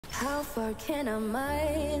How far can our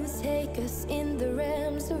minds take us in the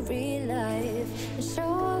realms of real life and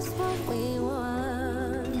show us what we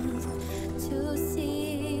want to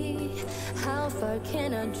see? How far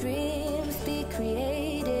can our dreams be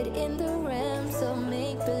created in the realms of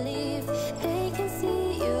make-believe? They can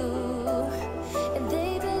see you and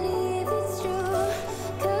they believe it's true,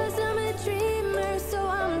 'cause I'm a dreamer, so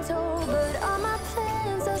I'm told, but all my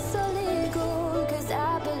plans are so legal, 'cause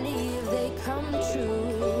I believe they come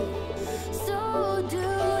true. So do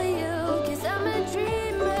you, 'cause I'm a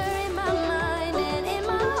dreamer in my mind, and in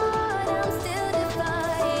my heart I'm still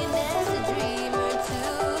defined as a dreamer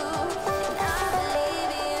too. And I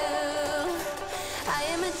believe you, I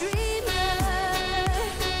am a dreamer.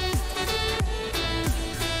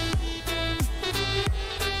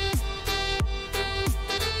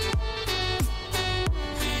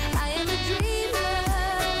 I am a dreamer.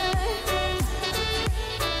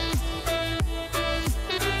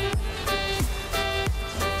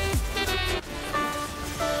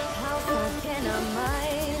 How far can our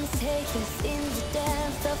minds take us in the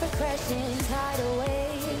depth of a crashing tidal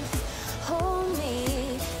wave? Hold me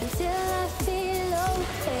until I feel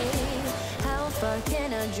okay. How far can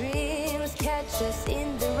our dreams catch us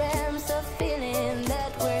in the realms of feeling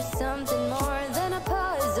that we're something more than a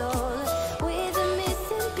puzzle with a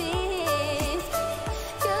missing piece?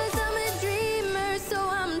 'Cause I'm a dreamer, so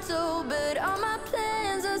I'm told, but all my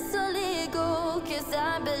plans are so legal, 'cause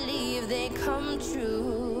I believe they come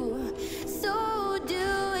true. So do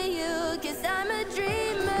you, 'cause I'm a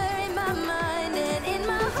dreamer in my mind, and in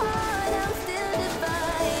my heart I'm still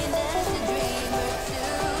defined as a dreamer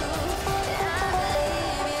too. And I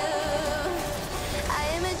believe you, I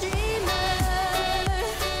am a dreamer.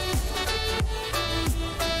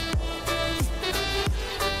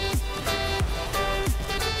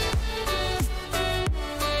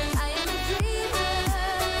 I am a dreamer.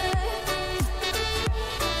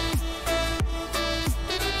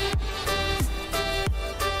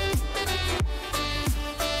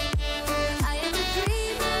 I am a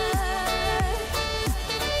dreamer.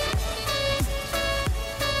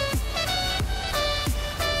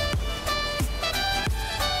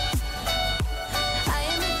 I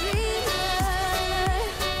am a dreamer.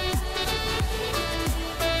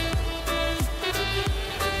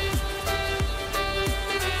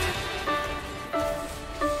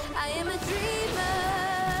 I am a dreamer.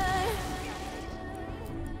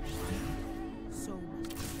 So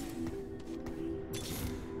much.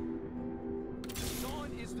 Dawn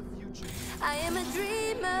is the future. I am a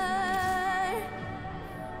dreamer.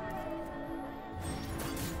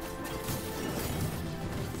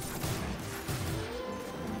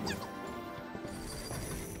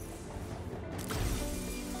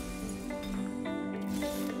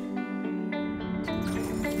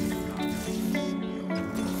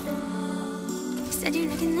 Said you're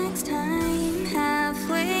looking next time,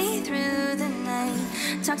 halfway through the night.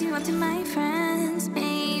 Talked you up to my friends,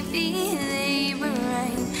 maybe they were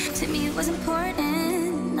right. To me it was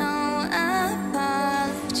important, no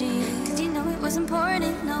apology. Did you know it was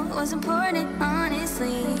important? No, it was important,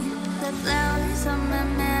 honestly. The flowers on my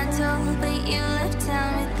mantle, but you left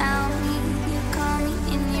town without me. You call me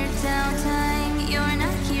in your downtime, you're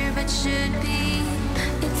not here but should be.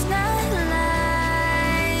 It's not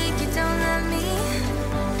like you don't love me,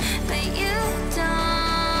 but you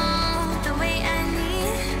don't the way I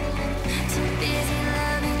need. Too busy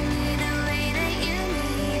loving me the way that you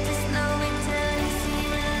need to slow it down and see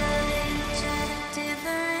we're loving each other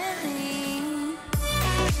differently.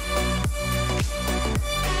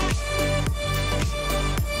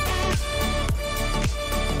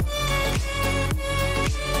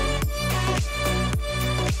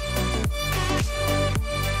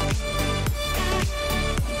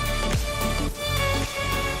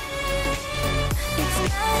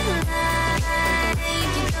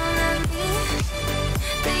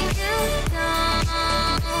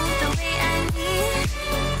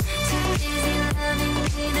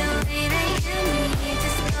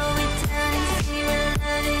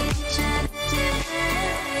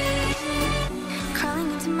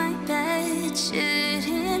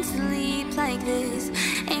 Shouldn't sleep like this.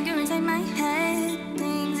 Anger inside my head,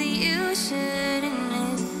 things that you shouldn't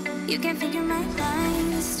miss. You can't figure my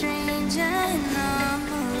mind, a strange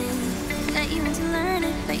anomaly. Let you in to learn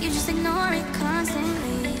it, but you just ignore it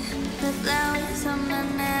constantly. The flowers on my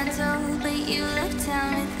mantle, but you left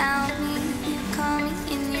town without me. You call me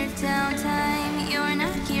in your downtime, you're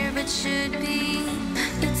not here but should be.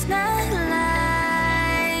 It's not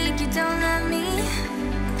like you don't love me,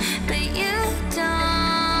 but you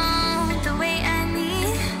don't the way I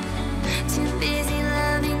need. Too busy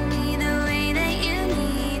loving me the way that you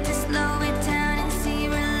need to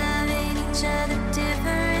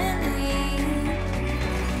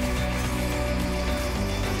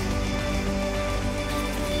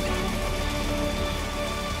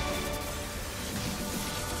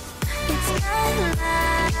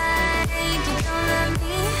not like you don't love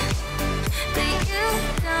me, but you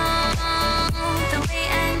don't the way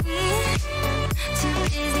I need. Too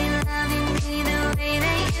busy loving me the way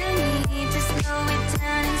that you need to slow it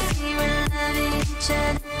down and see we're loving each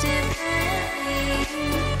other differently.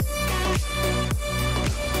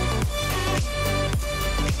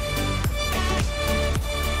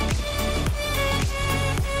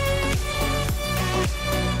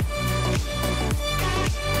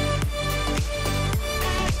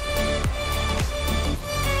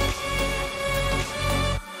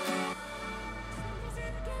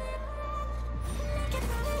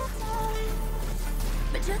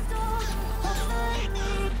 But just don't hold on to me.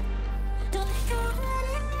 Don't let go when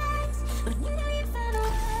it hurts, when you know you found a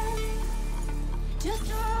way. Just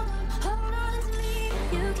don't hold on to me.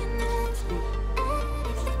 You can ask me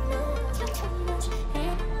anything that's between us.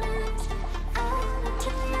 Any lies, I will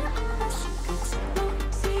tell you all my secrets. No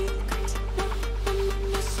secrets, no secrets.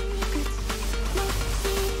 No secrets, no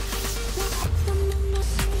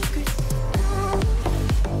secrets.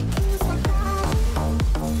 It's a problem,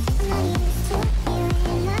 and I used to hear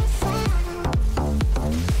myself.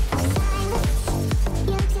 Silence,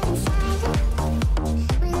 you can silence.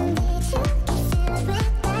 When did you get filled with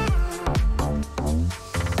doubt?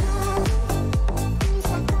 It's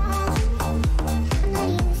a problem, and I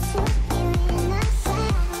used to hear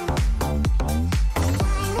myself.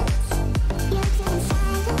 Silence, you can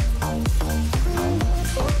silence. When did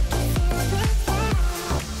you get filled with doubt?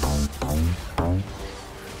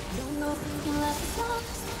 Don't know if we can last as long.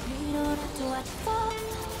 We don't have to watch it fall.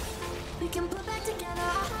 We can put back together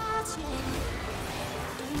our hearts, yeah.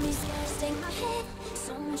 Don't be scared to take my hand.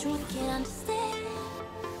 So much we can't understand.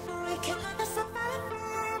 We can survive.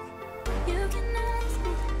 You can ask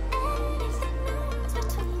me anything that's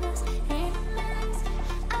between us. Any lies,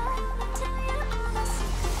 I will tell you all my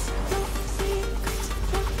secrets. No secrets,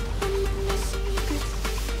 no secrets.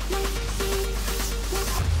 No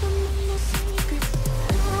secrets, no secrets.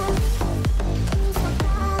 It's a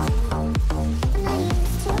problem, and I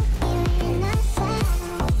used to hear myself.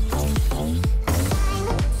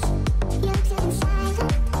 Silence, you can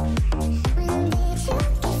silence. When did you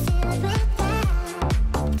get filled with doubt?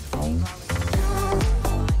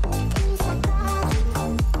 It's a problem,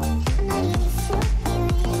 and I used to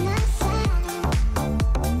hear myself.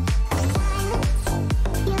 Silence,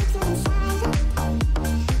 you can silence.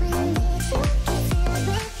 When did you get filled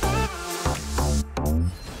with doubt?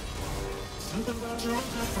 Something about you is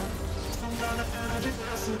different. Some kind of energy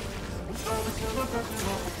dancing. We all together working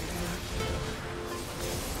on it.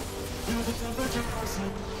 Feel the temperature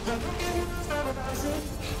rising. The look in your eyes never rising.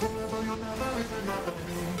 Forever you'll never even know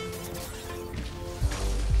me.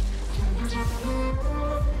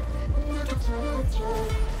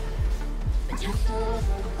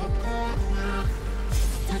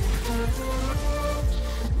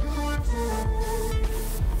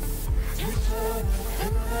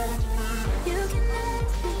 You can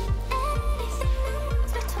ask me anything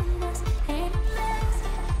that's between us. Any lies,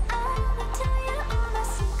 I will tell you all my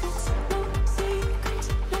secrets. No secrets,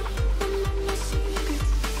 no secrets.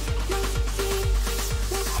 No secrets,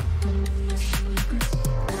 no secrets.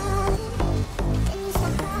 It's a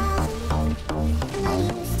problem, and I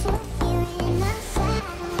used to hear myself.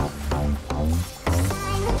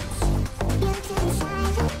 Silence, you can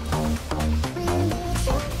silence. When did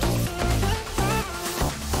you get filled with doubt?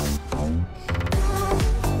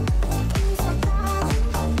 It's a problem,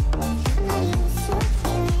 and I used to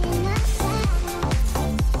hear myself.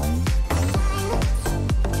 Silence,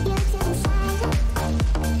 you can silence.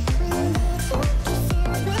 When did you get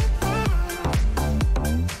filled with doubt?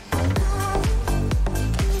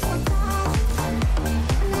 It's a problem,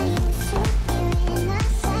 and I used to hear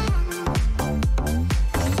myself.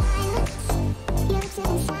 Silence, you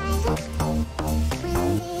can silence. When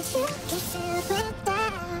did you get filled with